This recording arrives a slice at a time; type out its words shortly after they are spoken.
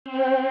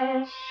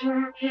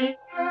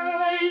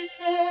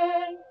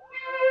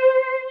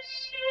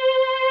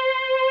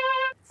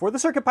For the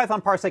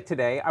CircuitPython Parsec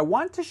today, I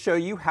want to show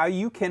you how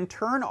you can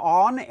turn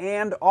on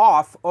and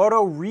off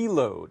auto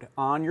reload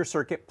on your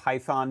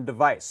CircuitPython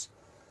device.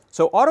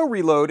 So auto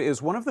reload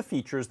is one of the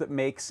features that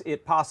makes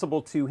it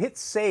possible to hit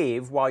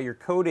save while you're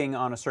coding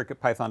on a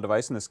CircuitPython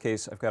device. In this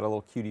case, I've got a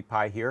little cutie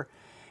pie here.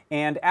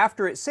 And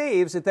after it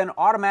saves, it then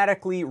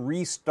automatically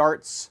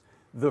restarts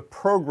the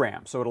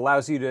program. So it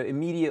allows you to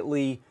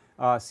immediately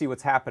see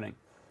what's happening.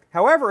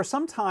 However,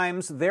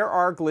 sometimes there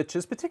are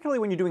glitches, particularly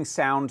when you're doing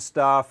sound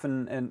stuff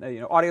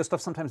and audio stuff,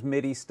 sometimes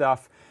MIDI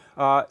stuff.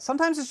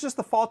 Sometimes it's just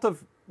the fault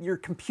of your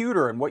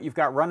computer and what you've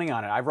got running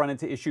on it. I've run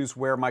into issues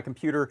where my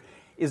computer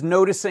is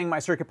noticing my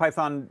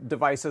CircuitPython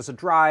device as a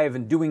drive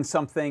and doing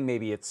something.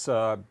 Maybe it's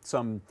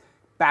some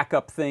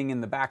backup thing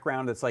in the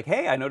background that's like,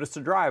 hey, I noticed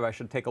a drive, I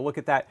should take a look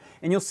at that.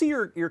 And you'll see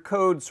your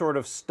code sort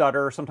of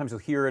stutter. Sometimes you'll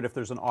hear it if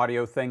there's an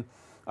audio thing.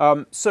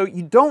 So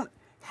you don't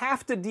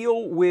have to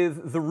deal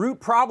with the root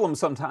problem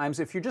sometimes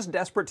if you're just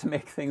desperate to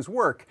make things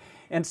work.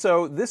 And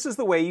so this is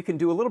the way you can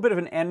do a little bit of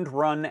an end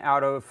run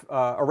out of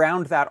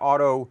around that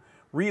auto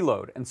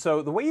reload. And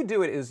so the way you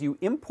do it is you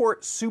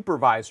import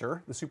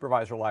Supervisor, the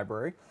Supervisor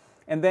library,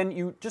 and then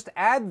you just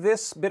add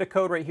this bit of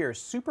code right here,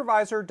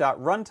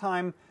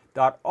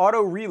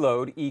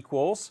 supervisor.runtime.autoreload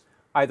equals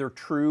either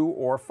true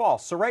or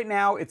false. So right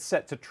now it's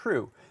set to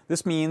true.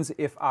 This means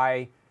if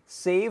I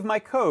save my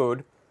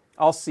code,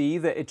 I'll see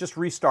that it just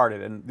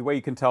restarted. And the way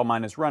you can tell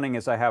mine is running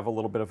is I have a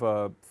little bit of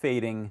a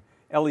fading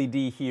LED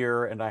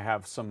here, and I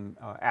have some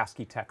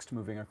ASCII text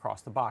moving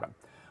across the bottom.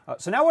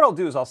 So now what I'll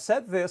do is I'll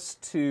set this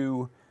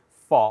to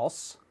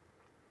false,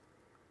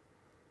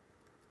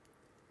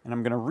 and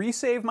I'm going to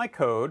resave my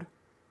code.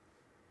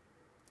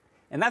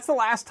 And that's the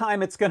last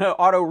time it's going to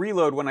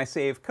auto-reload when I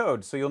save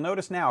code. So you'll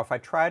notice now if I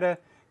try to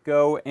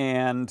go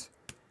and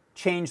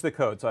change the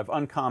code, so I've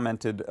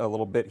uncommented a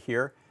little bit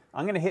here,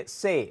 I'm going to hit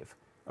save.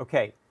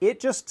 Okay, it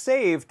just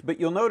saved, but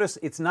you'll notice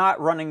it's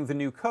not running the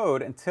new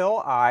code until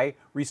I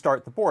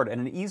restart the board.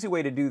 And an easy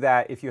way to do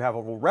that, if you have a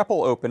little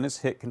REPL open, is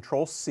hit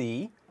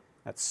Control-C.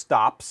 That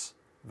stops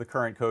the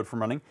current code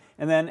from running.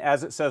 And then,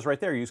 as it says right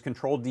there, use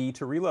Control-D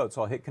to reload.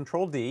 So I'll hit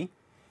Control-D,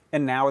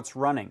 and now it's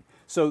running.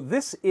 So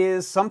this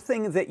is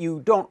something that you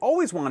don't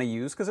always want to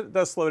use because it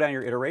does slow down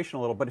your iteration a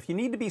little. But if you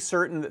need to be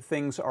certain that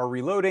things are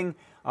reloading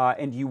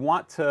and you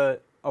want to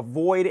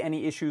avoid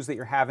any issues that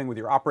you're having with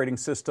your operating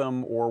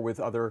system or with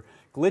other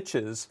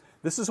glitches,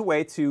 this is a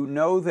way to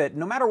know that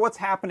no matter what's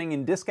happening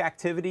in disk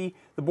activity,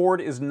 the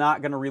board is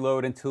not going to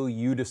reload until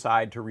you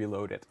decide to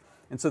reload it.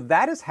 And so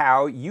that is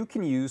how you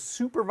can use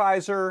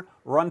Supervisor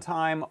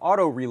Runtime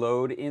Auto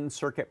Reload in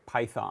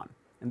CircuitPython.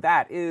 And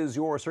that is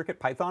your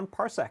CircuitPython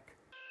Parsec.